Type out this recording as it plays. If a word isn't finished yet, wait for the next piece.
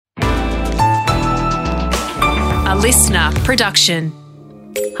a listener production.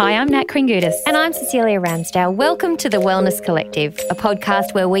 Hi, I'm Nat Kringudis. And I'm Cecilia Ramsdale. Welcome to The Wellness Collective, a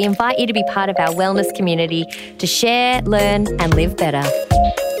podcast where we invite you to be part of our wellness community to share, learn and live better.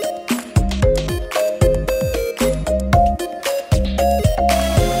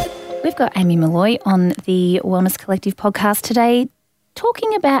 We've got Amy Molloy on the Wellness Collective podcast today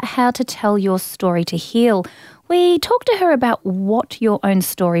talking about how to tell your story to heal. We talked to her about what your own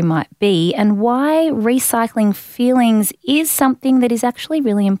story might be and why recycling feelings is something that is actually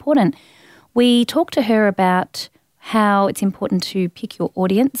really important. We talked to her about how it's important to pick your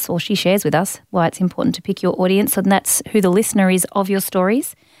audience, or she shares with us why it's important to pick your audience, and that's who the listener is of your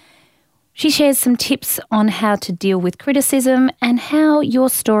stories. She shares some tips on how to deal with criticism and how your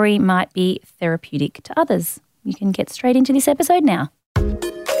story might be therapeutic to others. You can get straight into this episode now.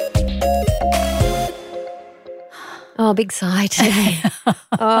 Oh, big sigh today.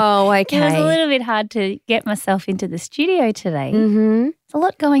 Oh, okay. It was a little bit hard to get myself into the studio today. Mm-hmm. There's a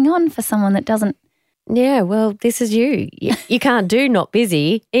lot going on for someone that doesn't. Yeah, well, this is you. You can't do not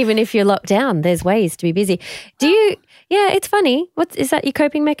busy. Even if you're locked down, there's ways to be busy. Do you? Yeah, it's funny. Is that your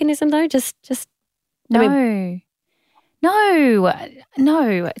coping mechanism though? Just. No,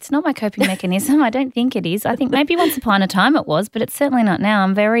 it's not my coping mechanism. I don't think it is. I think maybe once upon a time it was, but it's certainly not now.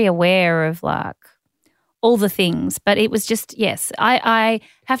 I'm very aware of all the things, but it was just, yes, I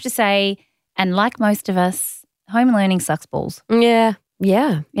have to say, and like most of us, home learning sucks balls. Yeah.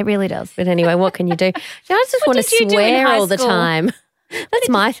 It really does. But anyway, what can you do? I just want to swear all the time. That's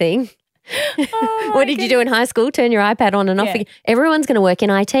my thing. Oh, what did you do in high school? Turn your iPad on and off again. Everyone's going to work in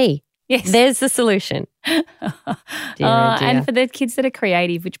IT. Yes. There's the solution. Dear. And for the kids that are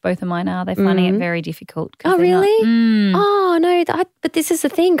creative, which both of mine are, they're finding it very difficult. Oh, really? Oh, no. But this is the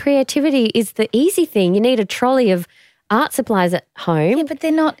thing. Creativity is the easy thing. You need a trolley of art supplies at home. Yeah, but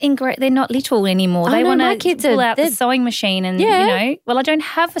they're not they're not little anymore. They want to pull out the sewing machine and, well, I don't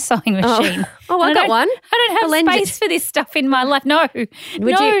have a sewing machine. Oh, I got one. I don't have space for this stuff in my life. No.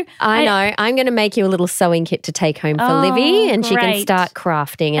 I know. I'm going to make you a little sewing kit to take home for Livy and she can start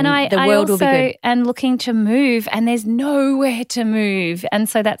crafting and the world will be good. And looking to move and there's nowhere to move. And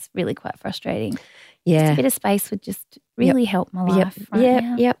so that's really quite frustrating. Yeah. Just a bit of space would just really help my life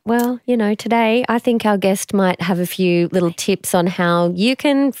now. Yep. Well, today I think our guest might have a few little tips on how you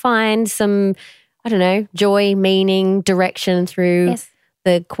can find some, joy, meaning, direction through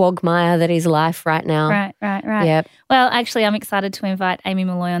the quagmire that is life right now. Right. Yep. Well, actually, I'm excited to invite Amy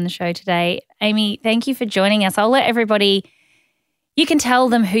Molloy on the show today. Amy, thank you for joining us. I'll let everybody, you can tell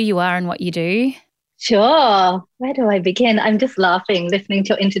them who you are and what you do. Sure. Where do I begin? I'm just laughing listening to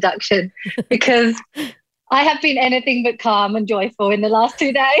your introduction because I have been anything but calm and joyful in the last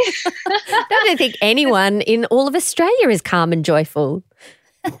 2 days. I don't think anyone in all of Australia is calm and joyful.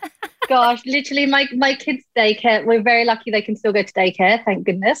 Gosh, literally my kids' daycare, we're very lucky they can still go to daycare, thank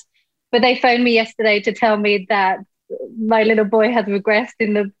goodness. But they phoned me yesterday to tell me that my little boy has regressed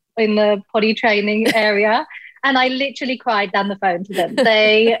in the potty training area. And I literally cried down the phone to them.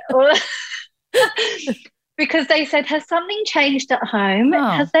 Because they said, has something changed at home? Oh.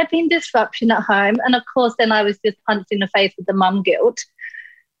 Has there been disruption at home? And of course, then I was just punched in the face with the mum guilt.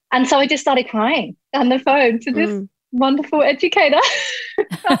 And so I just started crying down the phone to this wonderful educator.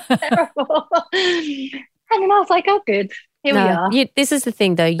 Terrible. And then I was like, oh, good. Here we are. This is the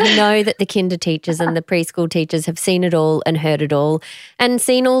thing, though. You know that the kinder teachers and the preschool teachers have seen it all and heard it all and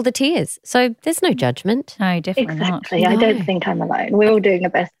seen all the tears. So there's no judgment. No, definitely exactly. not. I don't think I'm alone. We're all doing the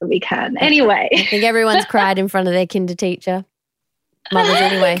best that we can. Anyway. I think everyone's cried in front of their kinder teacher. Mothers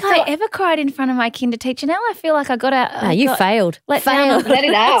anyway. I don't think I ever cried in front of my kinder teacher. Now I feel like I got out. No, you failed. Let it out.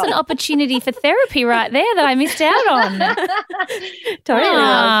 That's an opportunity for therapy right there that I missed out on.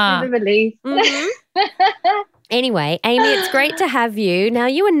 Totally. Relief. Anyway, Amy, it's great to have you. Now,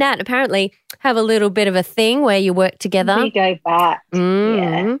 you and Nat apparently have a little bit of a thing where you work together. We go back.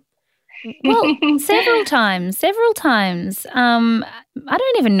 Yeah. Well, several times. I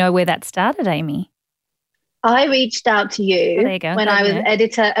don't even know where that started, Amy. I reached out to you, when I was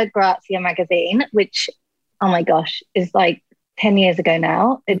editor at Grazia magazine, which, oh my gosh, is like 10 years ago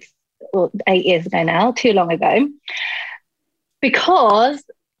now. It's 8 years ago now, too long ago, because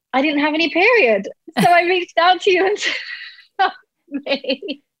I didn't have any period. So I reached out to you and said, help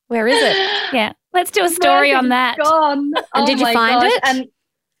me. Where is it? Yeah. Let's do a story on that. Gone. And did you find it? And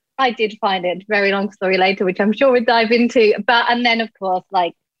I did find it. Very long story later, which I'm sure we'll dive into. And then, of course,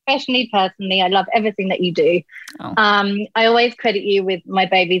 professionally, personally, I love everything that you do. Oh. I always credit you with my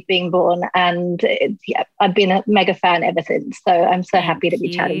babies being born, and I've been a mega fan ever since. So I'm so happy to be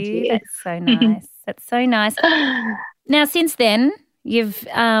chatting to you. That's so nice. That's so nice. Now, since then, you've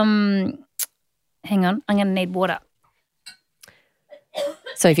Hang on, I'm going to need water.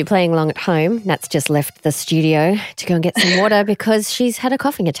 So if you're playing along at home, Nat's just left the studio to go and get some water because she's had a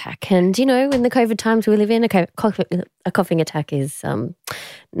coughing attack. And, you know, in the COVID times we live in, a coughing attack is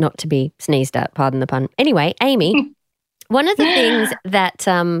not to be sneezed at, pardon the pun. Anyway, Amy, one of the things that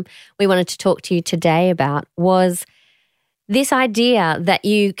we wanted to talk to you today about was this idea that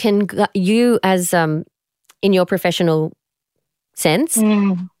you as in your professional sense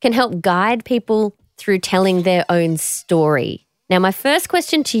can help guide people through telling their own story. Now, my first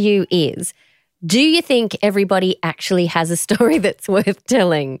question to you is, do you think everybody actually has a story that's worth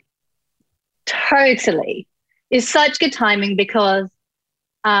telling? Totally. It's such good timing because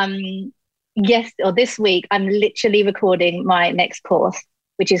this week, I'm literally recording my next course,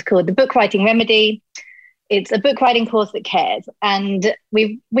 which is called the Book Writing Remedy. It's a book writing course that cares. And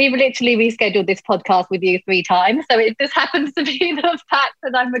we've literally rescheduled this podcast with you 3 times. So it just happens to be the fact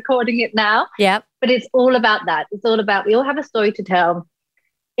that I'm recording it now. Yeah. But it's all about that. It's all about, we all have a story to tell.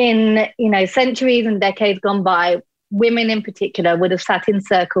 In, centuries and decades gone by, women in particular would have sat in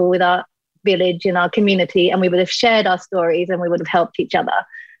circle with our village, in our community, and we would have shared our stories and we would have helped each other.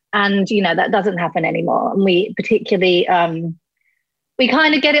 And, that doesn't happen anymore. And we particularly... we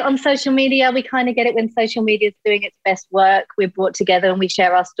kind of get it on social media. We kind of get it when social media is doing its best work. We're brought together and we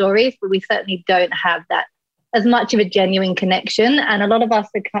share our stories, but we certainly don't have that as much of a genuine connection. And a lot of us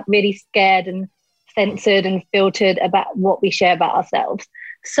are really scared and censored and filtered about what we share about ourselves.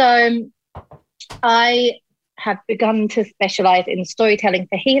 So I have begun to specialize in storytelling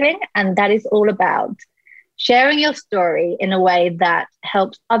for healing, and that is all about sharing your story in a way that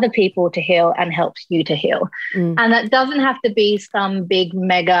helps other people to heal and helps you to heal. And that doesn't have to be some big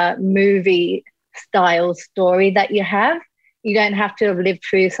mega movie style story that you have. You don't have to have lived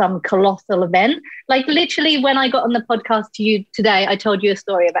through some colossal event. Like literally when I got on the podcast to you today, I told you a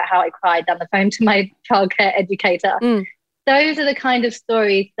story about how I cried down the phone to my childcare educator. Those are the kind of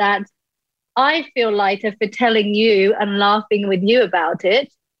stories that I feel lighter for telling you and laughing with you about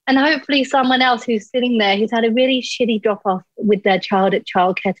it. And hopefully someone else who's sitting there who's had a really shitty drop-off with their child at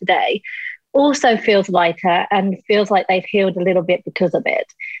childcare today also feels lighter and feels like they've healed a little bit because of it.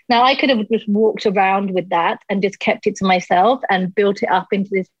 Now, I could have just walked around with that and just kept it to myself and built it up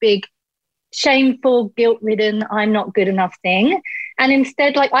into this big, shameful, guilt-ridden, I'm not good enough thing. And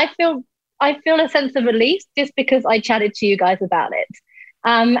instead, I feel a sense of release just because I chatted to you guys about it.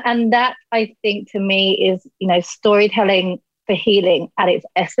 And that, I think, to me is, storytelling for healing at its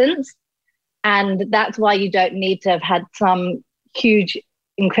essence. And that's why you don't need to have had some huge,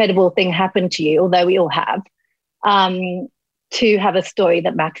 incredible thing happen to you, although we all have, to have a story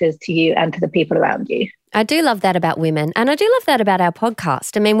that matters to you and to the people around you. I do love that about women. And I do love that about our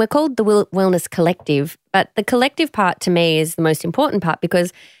podcast. I mean, we're called the Wellness Collective, but the collective part to me is the most important part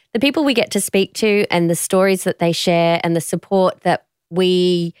because the people we get to speak to and the stories that they share and the support that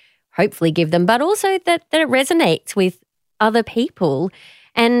we hopefully give them, but also that it resonates with other people,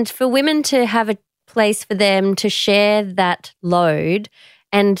 and for women to have a place for them to share that load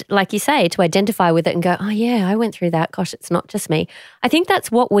and, like you say, to identify with it and go, oh yeah, I went through that. Gosh, it's not just me. I think that's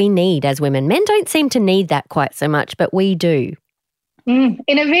what we need as women. Men don't seem to need that quite so much, but we do. In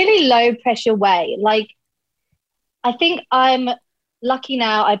a really low pressure way. I think I'm lucky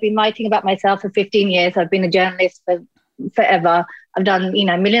now. I've been writing about myself for 15 years. I've been a journalist for forever. I've done,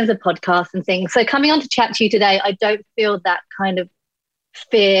 millions of podcasts and things. So coming on to chat to you today, I don't feel that kind of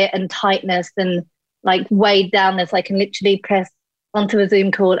fear and tightness and weighed down as I can literally press onto a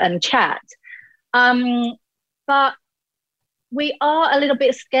Zoom call and chat. But we are a little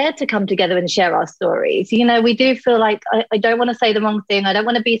bit scared to come together and share our stories. We do feel like I don't want to say the wrong thing. I don't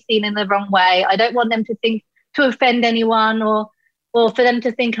want to be seen in the wrong way. I don't want them to offend anyone or for them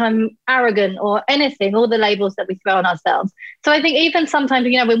to think I'm arrogant or anything, all the labels that we throw on ourselves. So I think even sometimes,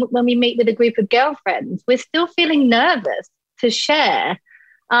 when we meet with a group of girlfriends, we're still feeling nervous to share.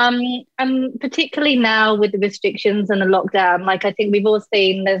 And particularly now with the restrictions and the lockdown, I think we've all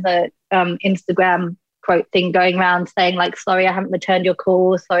seen there's a Instagram quote thing going around saying sorry, I haven't returned your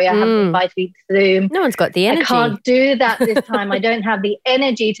call. Sorry, I haven't invited you to Zoom. No one's got the energy. I can't do that this time. I don't have the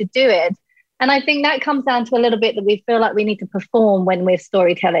energy to do it. And I think that comes down to a little bit that we feel like we need to perform when we're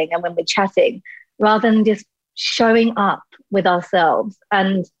storytelling and when we're chatting, rather than just showing up with ourselves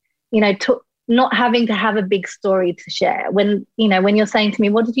and, not having to have a big story to share. When you're saying to me,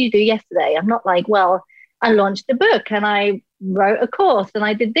 what did you do yesterday? I'm not well, I launched a book and I wrote a course and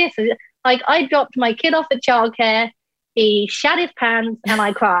I did this. I dropped my kid off at childcare. He shat his pants and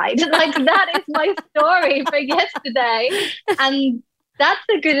I cried. That is my story for yesterday. And that's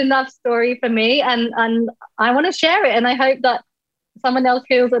a good enough story for me, and I want to share it, and I hope that someone else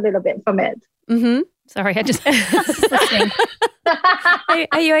feels a little bit from it. Mm-hmm. Sorry, I just was listening.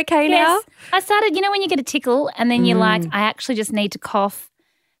 Are you okay now? Yes. I started, when you get a tickle and then you're like, I actually just need to cough.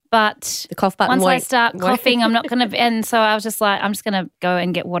 But the cough button once I start coughing, I'm not going to, and so I was just like, I'm just going to go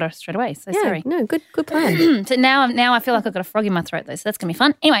and get water straight away. So sorry. No, good plan. So now I feel like I've got a frog in my throat though, so that's going to be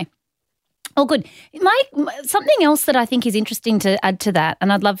fun. Anyway, all good. Something else that I think is interesting to add to that,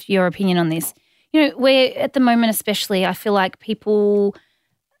 and I'd love your opinion on this. We're at the moment especially, I feel like people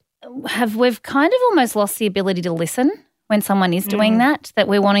we've kind of almost lost the ability to listen when someone is doing that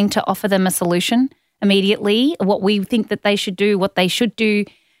we're wanting to offer them a solution immediately, what we think that they should do, what they should do,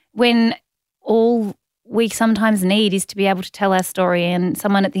 when all we sometimes need is to be able to tell our story and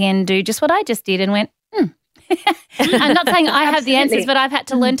someone at the end do just what I just did and went, I'm not saying I have the answers, but I've had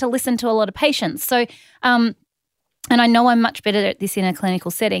to learn to listen to a lot of patients. So, and I know I'm much better at this in a clinical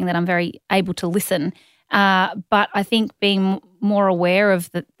setting, that I'm very able to listen. But I think being more aware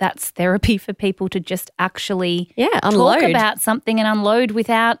of that's therapy for people to just actually talk about something and unload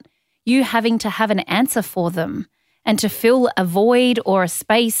without you having to have an answer for them, and to fill a void or a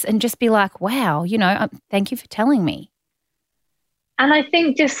space and just be like, wow, thank you for telling me. And I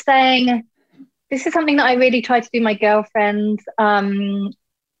think just saying, this is something that I really try to do with my girlfriends,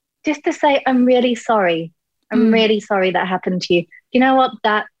 just to say, I'm really sorry. I'm really sorry that happened to you. You know what?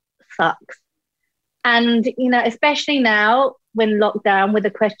 That sucks. And, especially now when lockdown with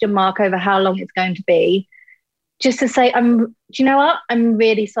a question mark over how long it's going to be, just to say, do you know what? I'm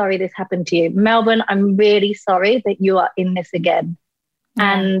really sorry this happened to you. Melbourne, I'm really sorry that you are in this again.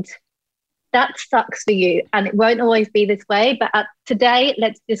 And that sucks for you. And it won't always be this way. But today,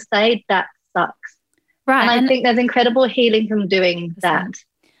 let's just say that sucks. Right. And I think there's incredible healing from doing that.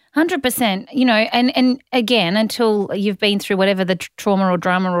 100%, and again, until you've been through whatever the trauma or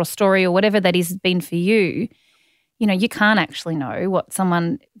drama or story or whatever that has been for you, you can't actually know what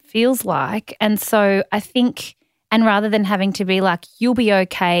someone feels like. And so I think, and rather than having to be like, you'll be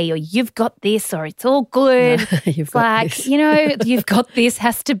okay, or you've got this, or it's all good, you've got this. You've got this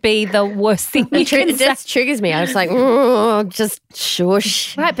has to be the worst thing you can It say. just triggers me. I was like, just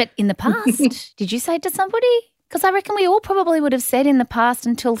shush. Right, but in the past, did you say it to somebody? Because I reckon we all probably would have said in the past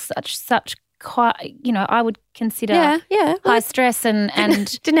until such quite, I would consider high stress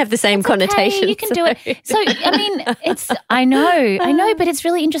and didn't have the same connotation. Okay, you can do it. So, I mean, I know, but it's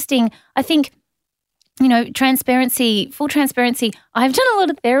really interesting. I think, full transparency, I've done a lot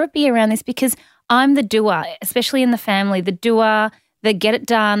of therapy around this because I'm the doer, especially in the family, the doer, the get it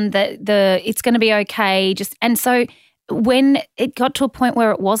done, the it's going to be okay. And so when it got to a point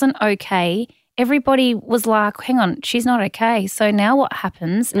where it wasn't okay, everybody was like, hang on, she's not okay. So now what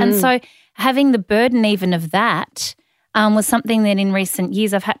happens? And so having the burden even of that was something that in recent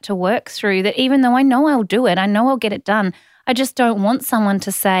years I've had to work through, that even though I know I'll do it, I know I'll get it done, I just don't want someone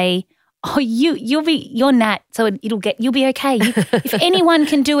to say, oh, you're Nat, so you'll be okay. If anyone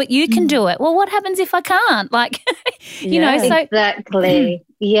can do it, you can do it. Well, what happens if I can't? Like, so. Exactly.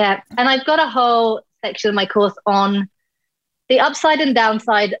 Yeah. And I've got a whole section of my course on the upside and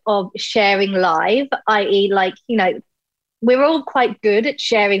downside of sharing live, i.e. we're all quite good at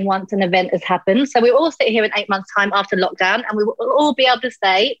sharing once an event has happened. So we all sit here in 8 months' time after lockdown and we will all be able to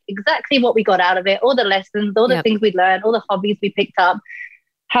say exactly what we got out of it, all the lessons, all the things we learned, all the hobbies we picked up,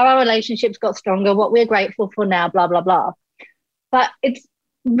 how our relationships got stronger, what we're grateful for now, blah, blah, blah. But it's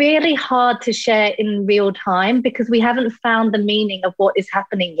really hard to share in real time because we haven't found the meaning of what is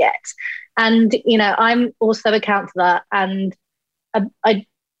happening yet. And, I'm also a counsellor and I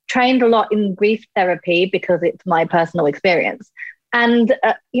trained a lot in grief therapy because it's my personal experience. And,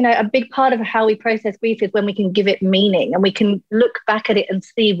 a big part of how we process grief is when we can give it meaning and we can look back at it and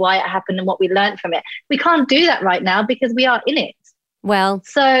see why it happened and what we learned from it. We can't do that right now because we are in it. Well,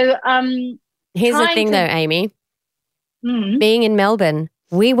 so here's the thing though, Amy. Being in Melbourne,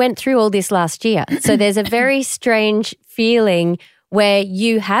 we went through all this last year. So there's a very strange feeling where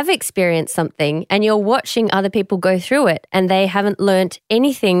you have experienced something and you're watching other people go through it and they haven't learnt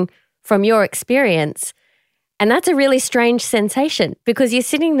anything from your experience. And that's a really strange sensation because you're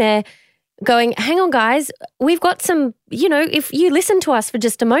sitting there going, hang on, guys, we've got some, if you listen to us for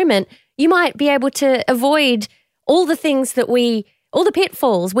just a moment, you might be able to avoid all the things all the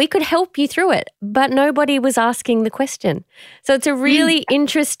pitfalls. We could help you through it, but nobody was asking the question. So it's a really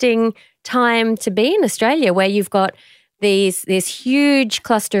interesting time to be in Australia where you've got this huge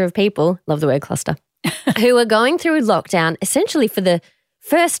cluster of people, love the word cluster, who are going through lockdown essentially for the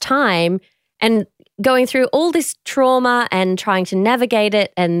first time and going through all this trauma and trying to navigate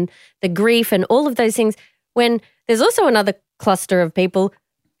it and the grief and all of those things, when there's also another cluster of people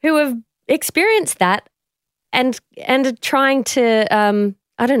who have experienced that and are trying to,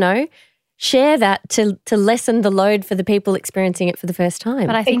 share that to lessen the load for the people experiencing it for the first time.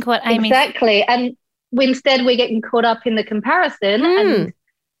 But I think what Amy... Exactly. And instead we're getting caught up in the comparison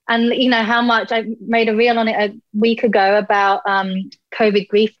and you know how much I made a reel on it a week ago about COVID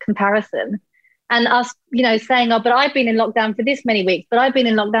grief comparison and us, you know, saying, oh, but I've been in lockdown for this many weeks, but I've been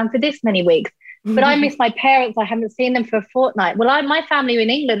in lockdown for this many weeks. But I miss my parents. I haven't seen them for a fortnight. Well, my family are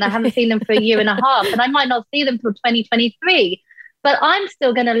in England. I haven't seen them for a year and a half, and I might not see them till 2023. But I'm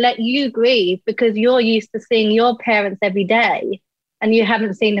still going to let you grieve because you're used to seeing your parents every day and you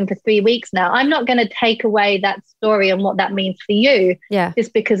haven't seen them for 3 weeks now. I'm not going to take away that story and what that means for you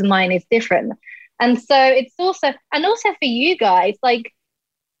just because mine is different. And so it's also for you guys, like,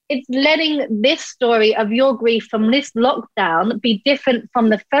 it's letting this story of your grief from this lockdown be different from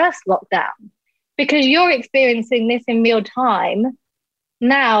the first lockdown. Because you're experiencing this in real time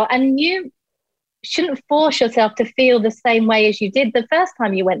now, and you shouldn't force yourself to feel the same way as you did the first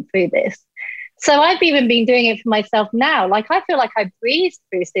time you went through this. So I've even been doing it for myself now. Like, I feel like I breezed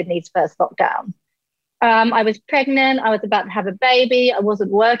through Sydney's first lockdown. I was pregnant. I was about to have a baby. I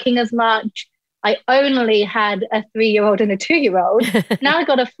wasn't working as much. I only had a 3-year-old and a 2-year-old. Now I've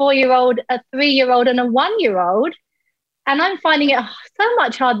got a 4-year-old, a 3-year-old and a 1-year-old. And I'm finding it so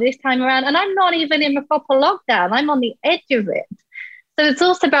much harder this time around. And I'm not even in a proper lockdown. I'm on the edge of it. So it's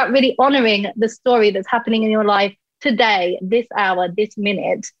also about really honoring the story that's happening in your life today, this hour, this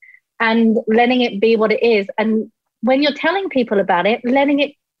minute, and letting it be what it is. And when you're telling people about it, letting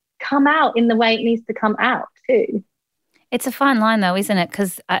it come out in the way it needs to come out too. It's a fine line though, isn't it?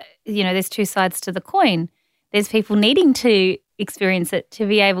 Because, you know, there's two sides to the coin. There's people needing to experience it to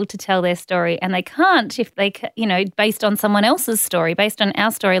be able to tell their story, and they can't if they, you know, based on someone else's story, based on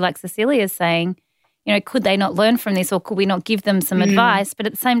our story, like Cecilia's saying, you know, could they not learn from this, or could we not give them some advice? But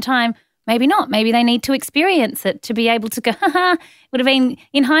at the same time, maybe not. Maybe they need to experience it to be able to go, would have been,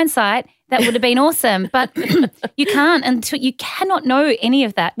 in hindsight, that would have been awesome. But you can't, and you cannot know any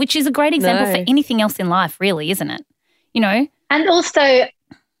of that, which is a great example for anything else in life, really, isn't it? You know? And also,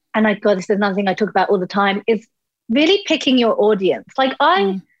 and this is another thing I talk about all the time, is really picking your audience. Like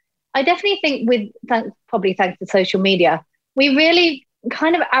I definitely think probably thanks to social media, we really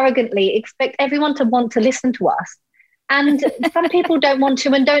kind of arrogantly expect everyone to want to listen to us. And some people don't want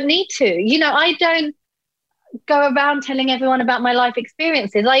to and don't need to. You know, I don't go around telling everyone about my life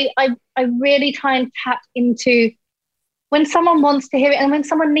experiences. I really try and tap into when someone wants to hear it and when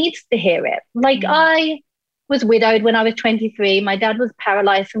someone needs to hear it. Like I was widowed when I was 23. My dad was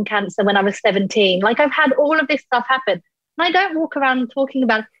paralyzed from cancer when I was 17. Like, I've had all of this stuff happen. And I don't walk around talking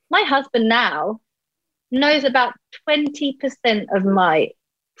about it. My husband now knows about 20% of my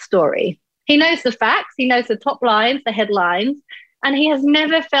story. He knows the facts. He knows the top lines, the headlines. And he has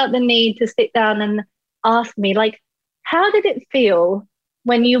never felt the need to sit down and ask me, like, how did it feel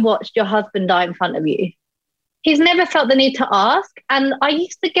when you watched your husband die in front of you? He's never felt the need to ask. And I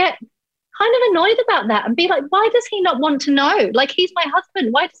used to get kind of annoyed about that and be like, why does he not want to know? Like, he's my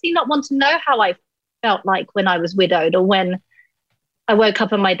husband. Why does he not want to know how I felt like when I was widowed, or when I woke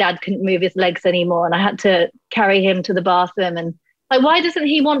up and my dad couldn't move his legs anymore and I had to carry him to the bathroom? And like, why doesn't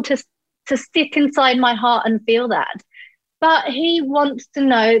he want to sit inside my heart and feel that? But he wants to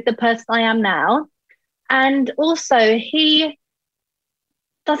know the person I am now. And also he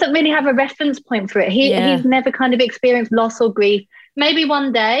doesn't really have a reference point for it. He's never kind of experienced loss or grief. Maybe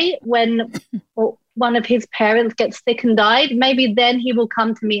one day when one of his parents gets sick and died, maybe then he will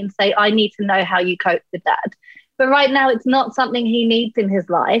come to me and say, I need to know how you coped with that. But right now it's not something he needs in his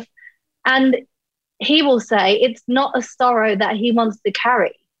life. And he will say it's not a sorrow that he wants to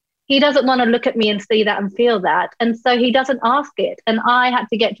carry. He doesn't want to look at me and see that and feel that. And so he doesn't ask it. And I had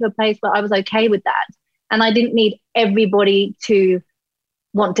to get to a place where I was okay with that. And I didn't need everybody to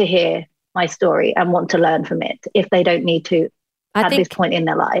want to hear my story and want to learn from it if they don't need to at this point in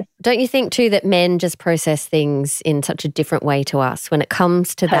their life. Don't you think too that men just process things in such a different way to us when it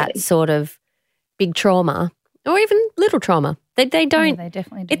comes to that sort of big trauma or even little trauma? They don't. They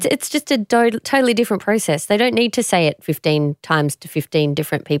definitely do. It's just a totally different process. They don't need to say it 15 times to 15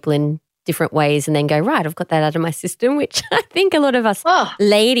 different people in different ways and then go, right, I've got that out of my system, which I think a lot of us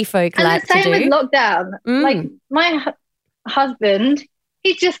lady folk like to do. And the same with lockdown. Like my husband,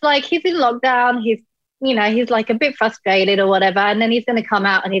 he's just like, he's in lockdown, he's like a bit frustrated or whatever, and then he's going to come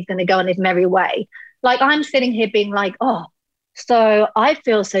out and he's going to go on his merry way. Like, I'm sitting here being like, oh, so I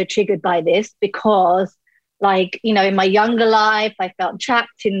feel so triggered by this because, like, you know, in my younger life, I felt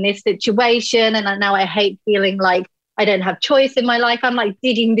trapped in this situation, and now I hate feeling like I don't have choice in my life. I'm like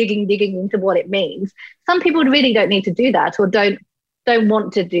digging into what it means. Some people really don't need to do that, or don't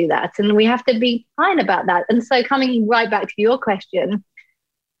want to do that, and we have to be fine about that. And so, coming right back to your question,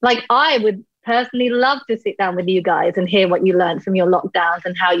 Like, I would personally love to sit down with you guys and hear what you learned from your lockdowns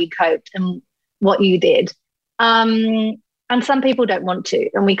and how you coped and what you did. And some people don't want to,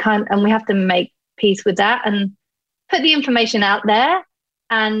 and we can't, and we have to make peace with that and put the information out there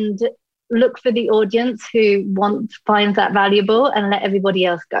and look for the audience who finds that valuable, and let everybody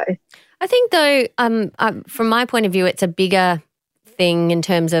else go. I think, though, from my point of view, it's a bigger thing in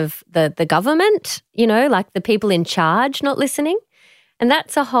terms of the government, like the people in charge not listening. And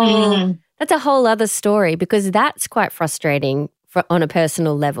that's a whole other story, because that's quite frustrating on a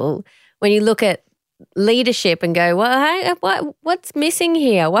personal level when you look at leadership and go, well, what's missing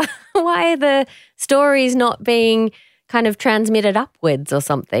here? Why are the stories not being kind of transmitted upwards or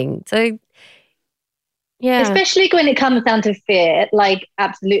something? So, yeah. Especially when it comes down to fear, like,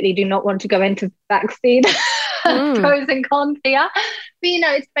 absolutely do not want to go into vaccine pros and cons here. But,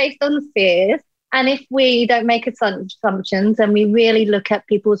 it's based on fears. And if we don't make assumptions and we really look at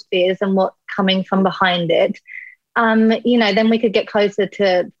people's fears and what's coming from behind it, then we could get closer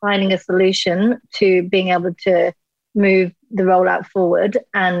to finding a solution to being able to move the rollout forward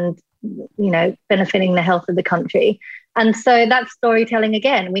and, benefiting the health of the country. And so that's storytelling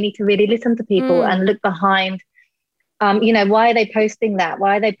again. We need to really listen to people and look behind, why are they posting that?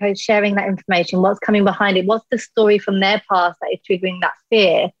 Why are they sharing that information? What's coming behind it? What's the story from their past that is triggering that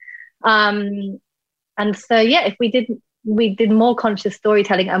fear? And so, if we did more conscious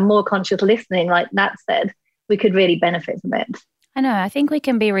storytelling and more conscious listening, like Nat said, we could really benefit from it. I know. I think we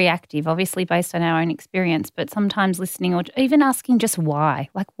can be reactive, obviously based on our own experience, but sometimes listening or even asking just why.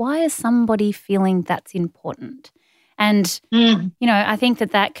 Like, why is somebody feeling that's important? And, I think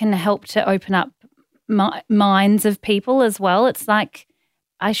that can help to open up minds of people as well. It's like,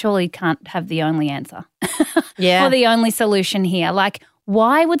 I surely can't have the only answer or the only solution here. Like,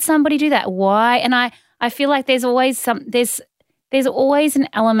 why would somebody do that? Why? And I feel like there's always there's always an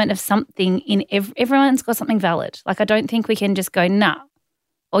element of something in everyone's got something valid. Like, I don't think we can just go, nah,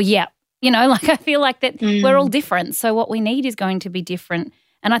 or yeah. Like, I feel like that we're all different. So what we need is going to be different.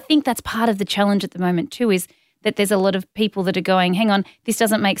 And I think that's part of the challenge at the moment too, is that there's a lot of people that are going, hang on, this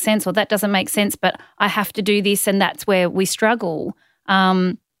doesn't make sense or that doesn't make sense, but I have to do this, and that's where we struggle.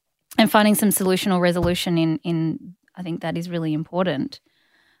 And finding some solution or resolution in I think that is really important.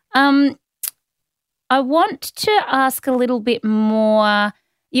 I want to ask a little bit more.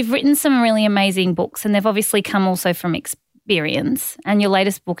 You've written some really amazing books, and they've obviously come also from experience, and your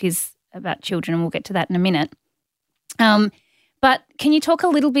latest book is about children, and we'll get to that in a minute. But can you talk a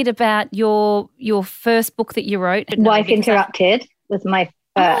little bit about your first book that you wrote? Wife Interrupted was my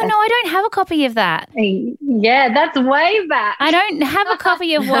first. Oh, no, I don't have a copy of that. Yeah, that's way back. I don't have a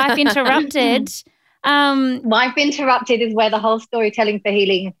copy of Wife Interrupted. Wife Interrupted is where the whole Storytelling for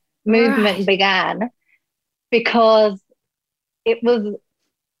Healing movement began, because it was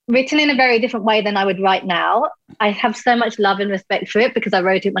written in a very different way than I would write now. I have so much love and respect for it because I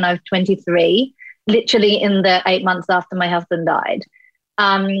wrote it when I was 23, literally in the 8 months after my husband died.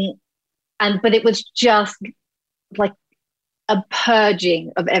 But it was just like a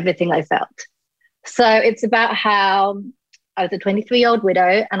purging of everything I felt. So it's about how I was a 23-year-old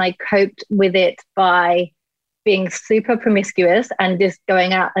widow, and I coped with it by being super promiscuous and just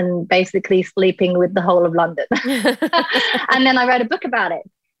going out and basically sleeping with the whole of London. And then I wrote a book about it.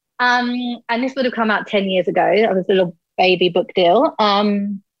 And this would have come out 10 years ago. It was a little baby book deal.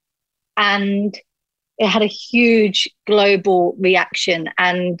 And it had a huge global reaction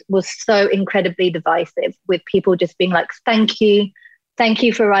and was so incredibly divisive, with people just being like, thank you. Thank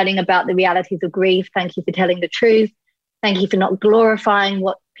you for writing about the realities of grief. Thank you for telling the truth. Thank you for not glorifying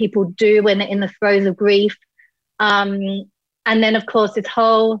what people do when they're in the throes of grief. And then, of course, this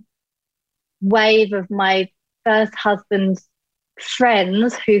whole wave of my first husband's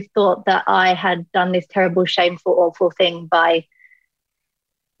friends who thought that I had done this terrible, shameful, awful thing by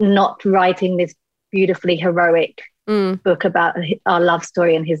not writing this beautifully heroic book about our love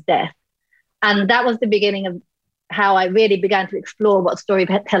story and his death. And that was the beginning of how I really began to explore what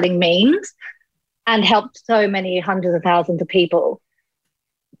storytelling means, and helped so many hundreds of thousands of people.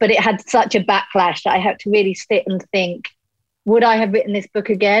 But it had such a backlash that I had to really sit and think, would I have written this book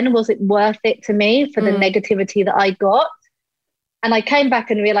again? Was it worth it to me for the negativity that I got? And I came back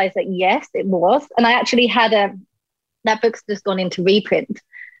and realized that, yes, it was. And I actually had that book's just gone into reprint.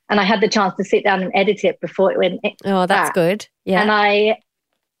 And I had the chance to sit down and edit it before it went. Oh, that's good. Yeah. And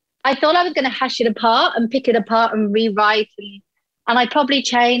I thought I was going to hash it apart and pick it apart and rewrite. And I probably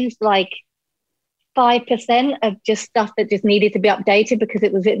changed like 5% of just stuff that just needed to be updated because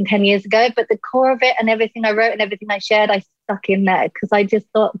it was written 10 years ago. But the core of it and everything I wrote and everything I shared, I stuck in there because I just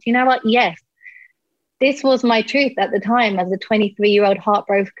thought, you know what? Yes, this was my truth at the time as a 23-year-old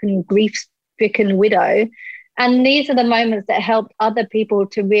heartbroken, grief-stricken widow. And these are the moments that helped other people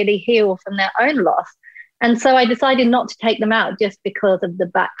to really heal from their own loss. And so I decided not to take them out just because of the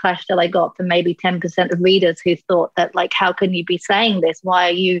backlash that I got from maybe 10% of readers who thought that, like, how can you be saying this?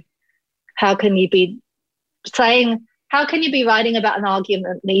 How can you be writing about an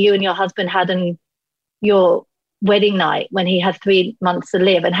argument that you and your husband had on your wedding night when he had 3 months to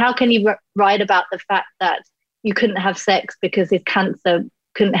live? And how can you write about the fact that you couldn't have sex because his cancer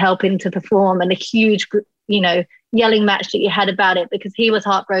couldn't help him to perform, and a huge, yelling match that you had about it because he was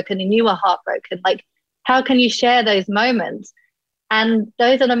heartbroken and you were heartbroken? Like, how can you share those moments? And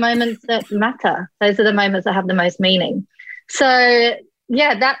those are the moments that matter. Those are the moments that have the most meaning. So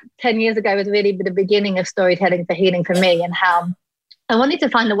yeah, that 10 years ago was really the beginning of storytelling for healing for me, and how I wanted to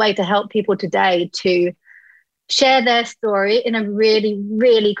find a way to help people today to share their story in a really,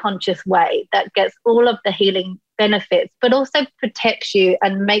 really conscious way that gets all of the healing benefits, but also protects you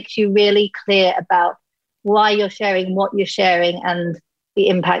and makes you really clear about why you're sharing what you're sharing and the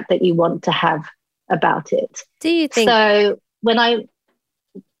impact that you want to have about it. Do you think? So when I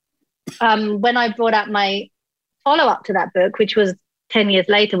brought out my follow-up to that book, which was 10 years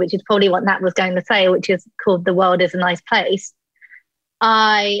later, which is probably what Nat was going to say, which is called The World is a Nice Place,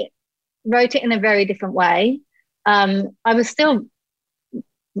 I wrote it in a very different way. I was still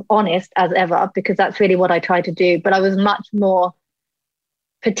honest as ever, because that's really what I try to do, but I was much more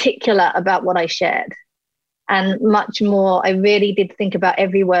particular about what I shared, and much more, I really did think about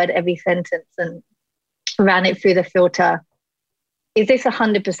every word, every sentence, and ran it through the filter. Is this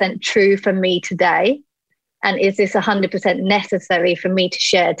 100% true for me today? And is this 100% necessary for me to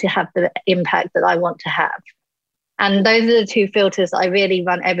share to have the impact that I want to have? And those are the two filters I really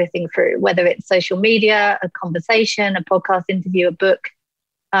run everything through, whether it's social media, a conversation, a podcast interview, a book.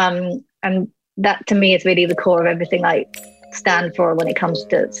 And that to me is really the core of everything I stand for when it comes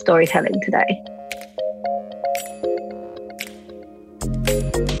to storytelling today.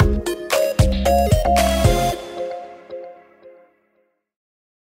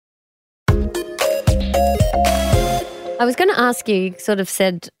 I was going to ask you, sort of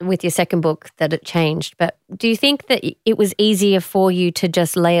said with your second book that it changed, but do you think that it was easier for you to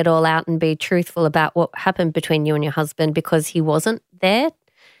just lay it all out and be truthful about what happened between you and your husband because he wasn't there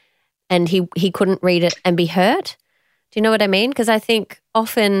and he couldn't read it and be hurt? Do you know what I mean? Because I think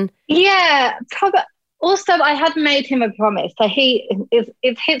often... Yeah, probably. Also, I had made him a promise. So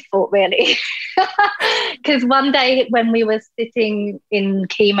it's his fault, really. Because one day when we were sitting in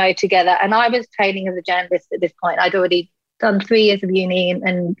chemo together, and I was training as a journalist at this point, I'd already done 3 years of uni,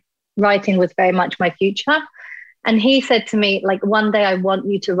 and writing was very much my future. And he said to me, like, one day I want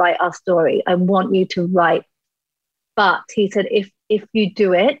you to write our story. I want you to write. But he said, if you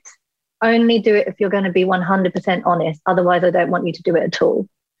do it, only do it if you're going to be 100% honest. Otherwise, I don't want you to do it at all.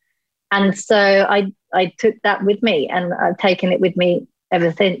 And so I took that with me, and I've taken it with me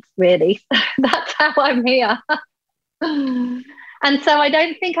ever since, really. That's how I'm here. And so I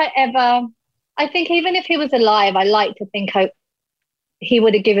don't think I think even if he was alive, I like to think he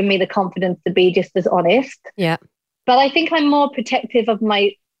would have given me the confidence to be just as honest. Yeah. But I think I'm more protective of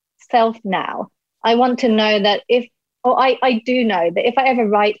myself now. I want to know that I do know that if I ever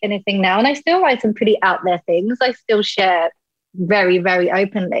write anything now, and I still write some pretty out there things, I still share very, very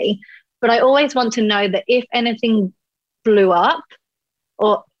openly. But I always want to know that if anything blew up,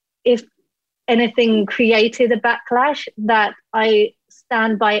 or if anything created a backlash, that I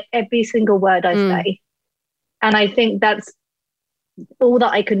stand by every single word I say. And I think that's all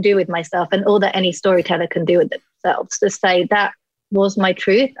that I can do with myself, and all that any storyteller can do with themselves, to say that was my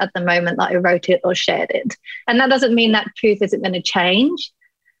truth at the moment that I wrote it or shared it. And that doesn't mean that truth isn't going to change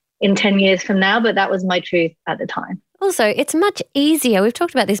in 10 years from now, but that was my truth at the time. Also, it's much easier. We've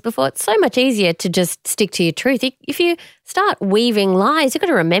talked about this before. It's so much easier to just stick to your truth. If you start weaving lies, you've got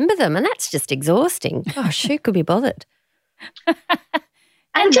to remember them, and that's just exhausting. Gosh, who could be bothered?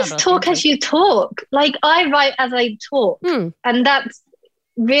 And just talk as you talk. Like, I write as I talk, and that's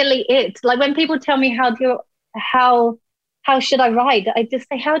really it. Like, when people tell me how should I write, I just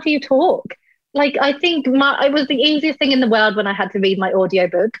say, how do you talk? Like, I think it was the easiest thing in the world when I had to read my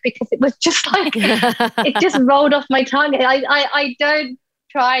audiobook, because it was just like, it just rolled off my tongue. I don't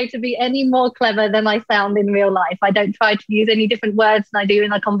try to be any more clever than I sound in real life. I don't try to use any different words than I do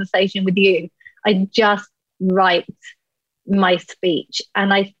in a conversation with you. I just write my speech.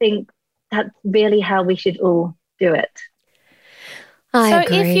 And I think that's really how we should all do it. I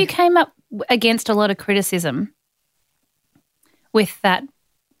agree. If you came up against a lot of criticism with that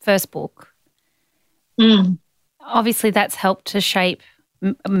first book, obviously that's helped to shape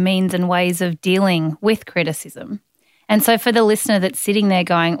means and ways of dealing with criticism. And so for the listener that's sitting there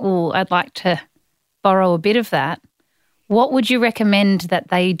going, oh, I'd like to borrow a bit of that, what would you recommend that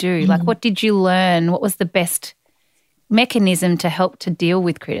they do? Like, what did you learn? What was the best mechanism to help to deal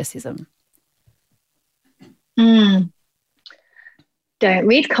with criticism? Don't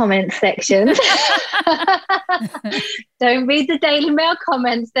read comment sections. Don't read the Daily Mail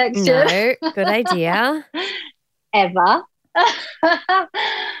comment section. No, good idea. Ever.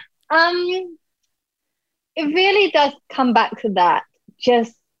 It really does come back to that.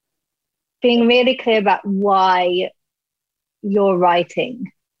 Just being really clear about why you're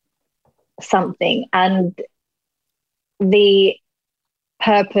writing something and the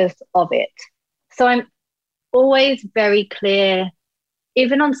purpose of it. So I'm always very clear,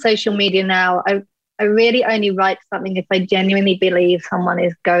 even on social media now, I really only write something if I genuinely believe someone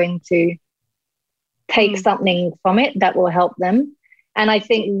is going to take something from it that will help them. And I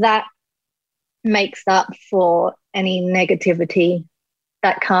think that makes up for any negativity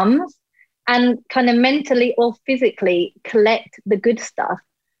that comes, and kind of mentally or physically collect the good stuff.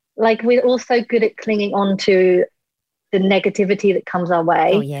 Like, we're also good at clinging on to the negativity that comes our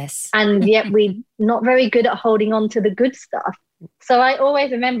way. Oh, yes. And yet we're not very good at holding on to the good stuff. So I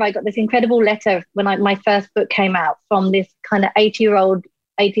always remember I got this incredible letter when my first book came out from this kind of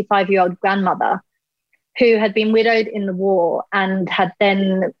 85-year-old grandmother who had been widowed in the war and had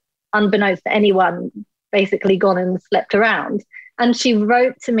then, unbeknownst to anyone, basically gone and slept around. And she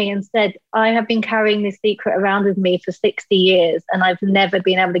wrote to me and said, I have been carrying this secret around with me for 60 years and I've never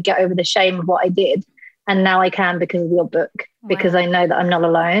been able to get over the shame of what I did. And now I can because of your book, because I know that I'm not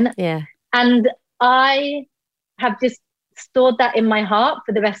alone. Yeah. And I have just stored that in my heart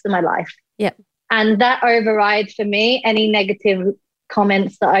for the rest of my life. Yeah. And that overrides for me any negative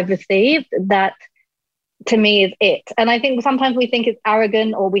comments that I've received. That to me is it. And I think sometimes we think it's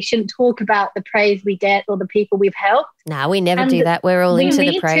arrogant or we shouldn't talk about the praise we get or the people we've helped. No, we never do that. We're all into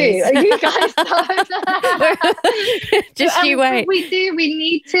the praise. You guys don't. Just you wait. We do. We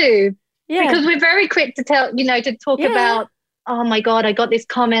need to. Yeah. Because we're very quick to to talk about, oh my God, I got this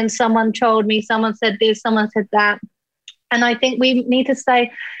comment, someone trolled me, someone said this, someone said that. And I think we need to say,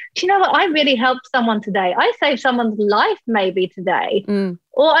 do you know what? I really helped someone today. I saved someone's life maybe today.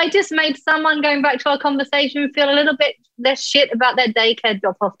 Or I just made someone, going back to our conversation, feel a little bit less shit about their daycare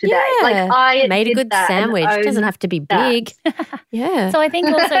drop-off today. Yeah. Like, I made a good sandwich. It doesn't have to be big. Yeah. So I think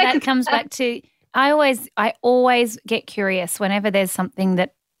also that comes back to, I always get curious whenever there's something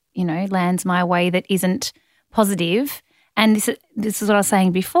that, lands my way that isn't positive. And this is what I was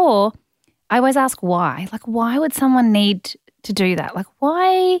saying before. I always ask why. Like, why would someone need to do that? Like,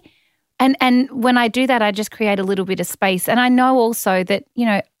 why? And when I do that, I just create a little bit of space. And I know also that,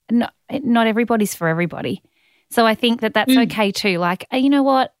 not everybody's for everybody. So I think that that's okay too. Like, you know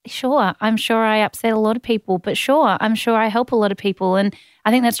what? Sure, I'm sure I upset a lot of people, but sure, I'm sure I help a lot of people. And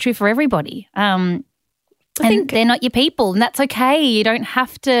I think that's true for everybody. I think they're not your people, and that's okay. You don't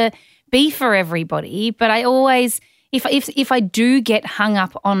have to be for everybody. But I always, if I do get hung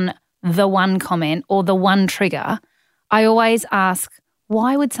up on the one comment or the one trigger, I always ask,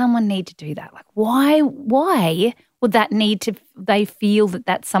 why would someone need to do that? Like, why would that need to, they feel that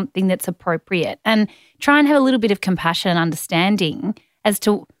that's something that's appropriate? And try and have a little bit of compassion and understanding as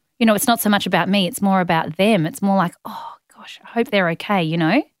to, it's not so much about me, it's more about them. It's more like, oh gosh, I hope they're okay,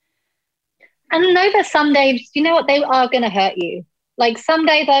 And know that some days, they are going to hurt you. Like, some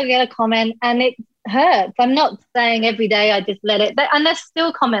days I get a comment and it hurts. I'm not saying every day I just let it. And there's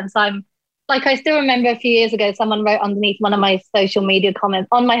still comments I still remember a few years ago, someone wrote underneath one of my social media comments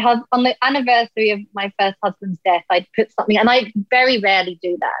on the anniversary of my first husband's death. I'd put something, and I very rarely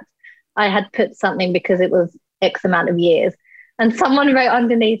do that. I had put something because it was X amount of years. And someone wrote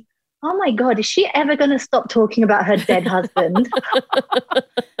underneath, oh my God, is she ever going to stop talking about her dead husband?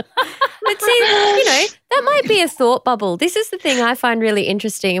 But see, that might be a thought bubble. This is the thing I find really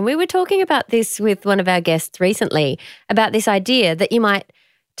interesting. And we were talking about this with one of our guests recently, about this idea that you might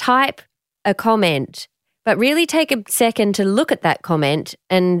type a comment, but really take a second to look at that comment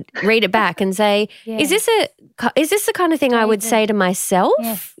and read it back and say, is this the kind of thing I would say to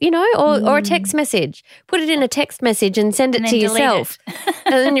myself, or a text message? Put it in a text message and send it to yourself.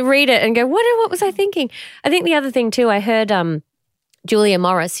 And then you read it and go, what was I thinking? I think the other thing too, I heard Julia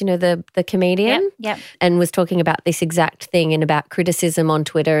Morris, the comedian, and was talking about this exact thing and about criticism on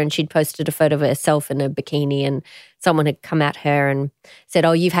Twitter, and she'd posted a photo of herself in a bikini and someone had come at her and said,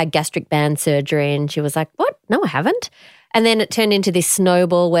 oh, you've had gastric band surgery. And she was like, what? No, I haven't. And then it turned into this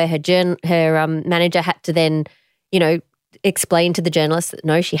snowball where her manager had to then, explain to the journalist that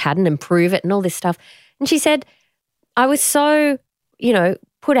no, she hadn't, and prove it and all this stuff. And she said, I was so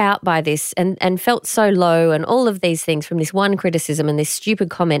put out by this and felt so low and all of these things from this one criticism and this stupid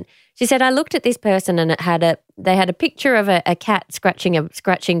comment. She said, I looked at this person and they had a picture of a cat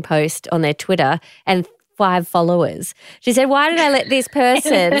scratching post on their Twitter and 5 followers. She said, why did I let this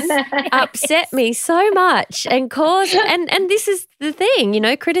person upset me so much and cause, and this is the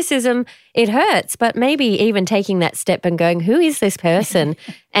thing, criticism, it hurts, but maybe even taking that step and going, who is this person?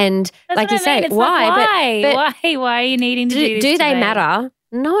 And like you say, why? But why are you needing to do this Do they today? matter?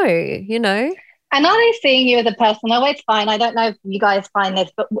 No, And are they seeing you as a person? I always find, I don't know if you guys find this,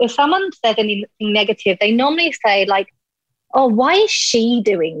 but if someone says anything negative, they normally say like, oh, why is she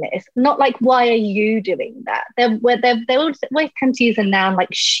doing this? Not like, why are you doing that? They always tend to use a noun like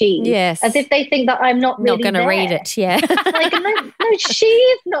she. Yes. As if they think that I'm not really going to read it, yeah. Like, no,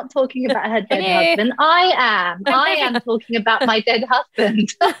 she's not talking about her dead husband. I am talking about my dead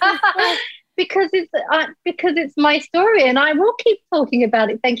husband. Because it's my story and I will keep talking about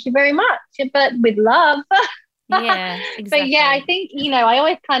it. Thank you very much, but with love. Yeah, exactly. But yeah, I think, I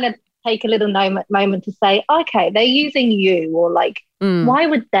always kind of take a little moment to say, okay, they're using you, or like, why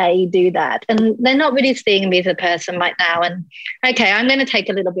would they do that? And they're not really seeing me as a person right now. And okay, I'm going to take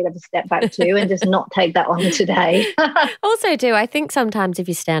a little bit of a step back too and just not take that on today. Also too, I think sometimes if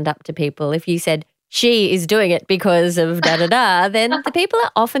you stand up to people, if you said, she is doing it because of da-da-da, then the people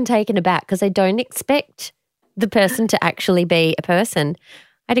are often taken aback because they don't expect the person to actually be a person.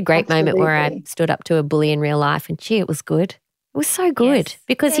 I had a great moment where I stood up to a bully in real life and it was good. It was so good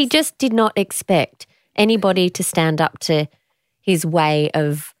because he just did not expect anybody to stand up to his way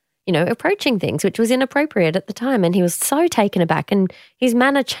of, approaching things, which was inappropriate at the time. And he was so taken aback and his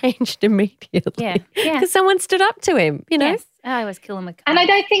manner changed immediately. Yeah. Because someone stood up to him, Yes. I always kill him. And I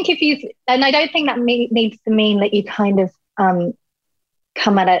don't think that needs to mean that you kind of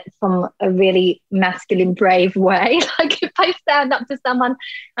come at it from a really masculine, brave way. Like if I stand up to someone,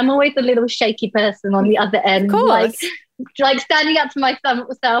 I'm always a little shaky person on the other end. Of course. Like standing up to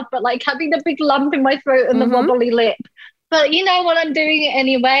myself, but like having the big lump in my throat and the wobbly lip. But you know what, I'm doing it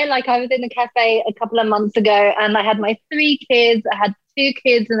anyway. Like I was in a cafe a couple of months ago and I had my 3 kids. I had 2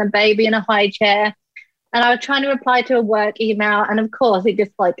 kids and a baby in a high chair. And I was trying to reply to a work email. And of course, it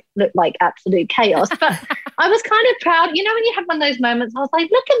just like looked like absolute chaos. But I was kind of proud. When you have one of those moments, I was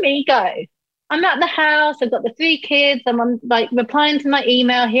like, look at me go. I'm at the house. I've got the 3 kids. I'm like replying to my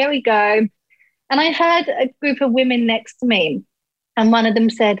email. Here we go. And I heard a group of women next to me. And one of them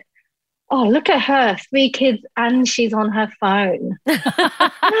said, oh, look at her, 3 kids and she's on her phone. And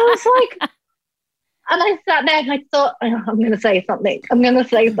I was like, and I sat there and I thought, oh, I'm going to say something. And I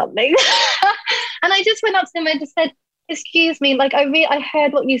just went up to them and just said, excuse me, like I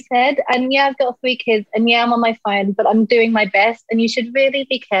heard what you said. And yeah, I've got 3 kids and yeah, I'm on my phone, but I'm doing my best. And you should really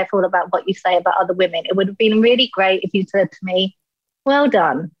be careful about what you say about other women. It would have been really great if you said to me, well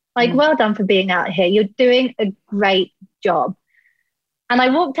done. Like, well done for being out here. You're doing a great job. And I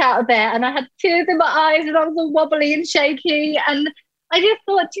walked out of there and I had tears in my eyes and I was all wobbly and shaky. And I just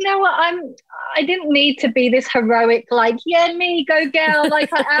thought, you know what, I didn't need to be this heroic, like, yeah, me, go girl.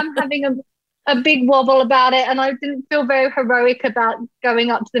 Like I am having a big wobble about it. And I didn't feel very heroic about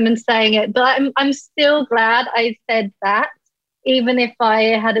going up to them and saying it. But I'm still glad I said that, even if I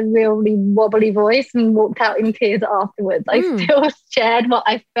had a really wobbly voice and walked out in tears afterwards. I still shared what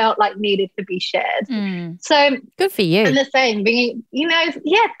I felt like needed to be shared. So good for you. And the same, being,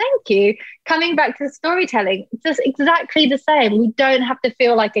 thank you. Coming back to storytelling, just exactly the same. We don't have to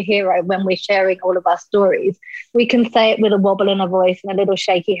feel like a hero when we're sharing all of our stories. We can say it with a wobble in our voice and a little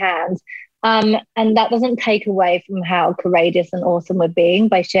shaky hand. And that doesn't take away from how courageous and awesome we're being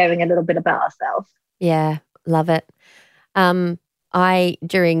by sharing a little bit about ourselves. Yeah, love it.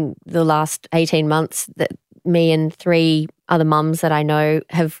 During the last 18 months, that me and 3 other mums that I know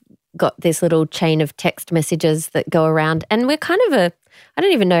have got this little chain of text messages that go around, and we're kind of I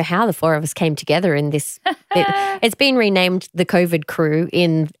don't even know how the 4 of us came together in this. It's been renamed the COVID crew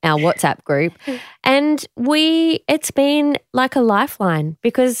in our WhatsApp group, and it's been like a lifeline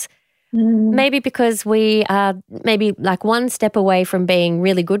because we are maybe like one step away from being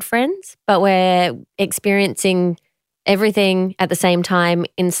really good friends, but we're experiencing everything at the same time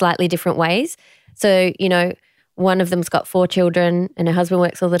in slightly different ways. So, one of them's got 4 children and her husband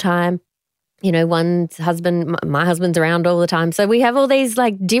works all the time. My husband's around all the time. So we have all these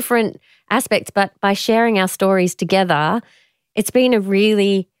like different aspects, but by sharing our stories together, it's been a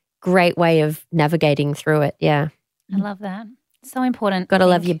really great way of navigating through it. Yeah. I love that. So important. Got to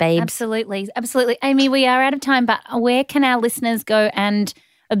love your babes. Absolutely. Absolutely. Amy, we are out of time, but where can our listeners go and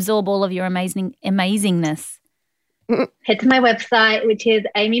absorb all of your amazingness? Head to my website, which is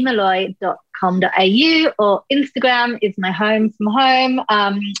amymolloy.com. or Instagram is my home from home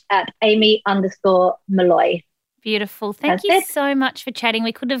at Amy_Molloy. Beautiful. Thank you so much for chatting.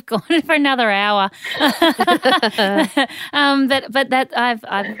 We could have gone for another hour. But that I've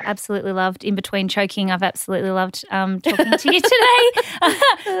absolutely loved, in between choking, I've absolutely loved talking to you today.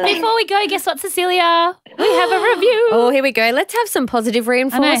 Before we go, guess what, Cecilia? We have a review. Oh, here we go. Let's have some positive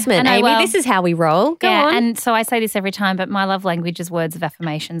reinforcement. I know, Amy, well, this is how we roll. Go on. And so I say this every time, but my love language is words of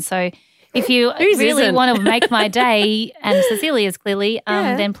affirmation. So if you really want to make my day, and Cecilia's clearly,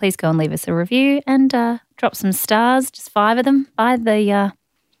 then please go and leave us a review and drop some stars, just 5 of them, by the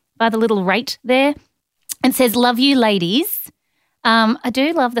little rate there. It says, love you, ladies. I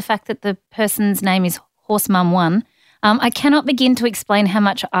do love the fact that the person's name is Horse Mum 1. I cannot begin to explain how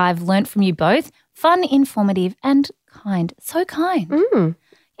much I've learnt from you both. Fun, informative and kind. So kind.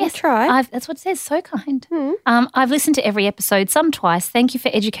 Yes, try. That's what it says, so kind. I've listened to every episode, some twice. Thank you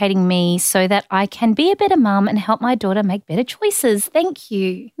for educating me so that I can be a better mum and help my daughter make better choices. Thank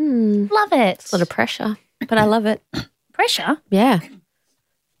you. Love it. It's a lot of pressure, but I love it. Pressure? Yeah.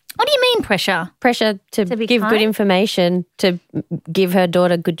 What do you mean pressure? Pressure to give kind? good information, to give her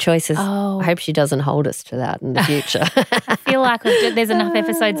daughter good choices. Oh. I hope she doesn't hold us to that in the future. I feel like there's enough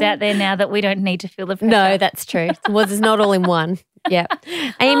episodes out there now that we don't need to feel the pressure. No, that's true. Well, it's not all in one. Yeah.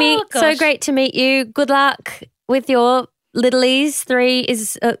 Amy, so great to meet you. Good luck with your littlies. 3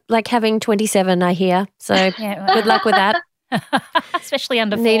 is like having 27, I hear. So good luck with that. Especially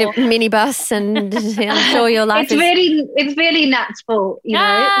under 4. Need a minibus, and I'm sure your life it's really Nat's fault, you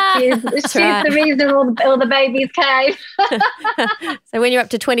know. She's right. the reason all the babies came. So when you're up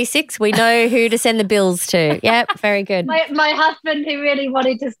to 26, we know who to send the bills to. Yep, very good. My husband, who really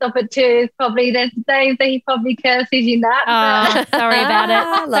wanted to stop at 2, is probably, there's days that he probably curses you, Nat. Oh, sorry about it.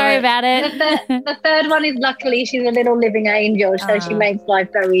 Sorry about it. The third one is, luckily, she's a little living angel, so she makes life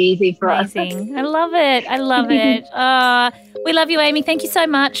very easy for us. Amazing. I love it. I love it. We love you, Amy. Thank you so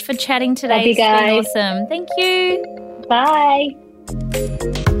much for chatting today. Love you guys. It's been awesome. Thank you. Bye.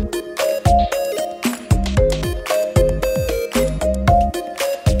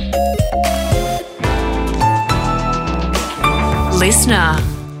 Listener.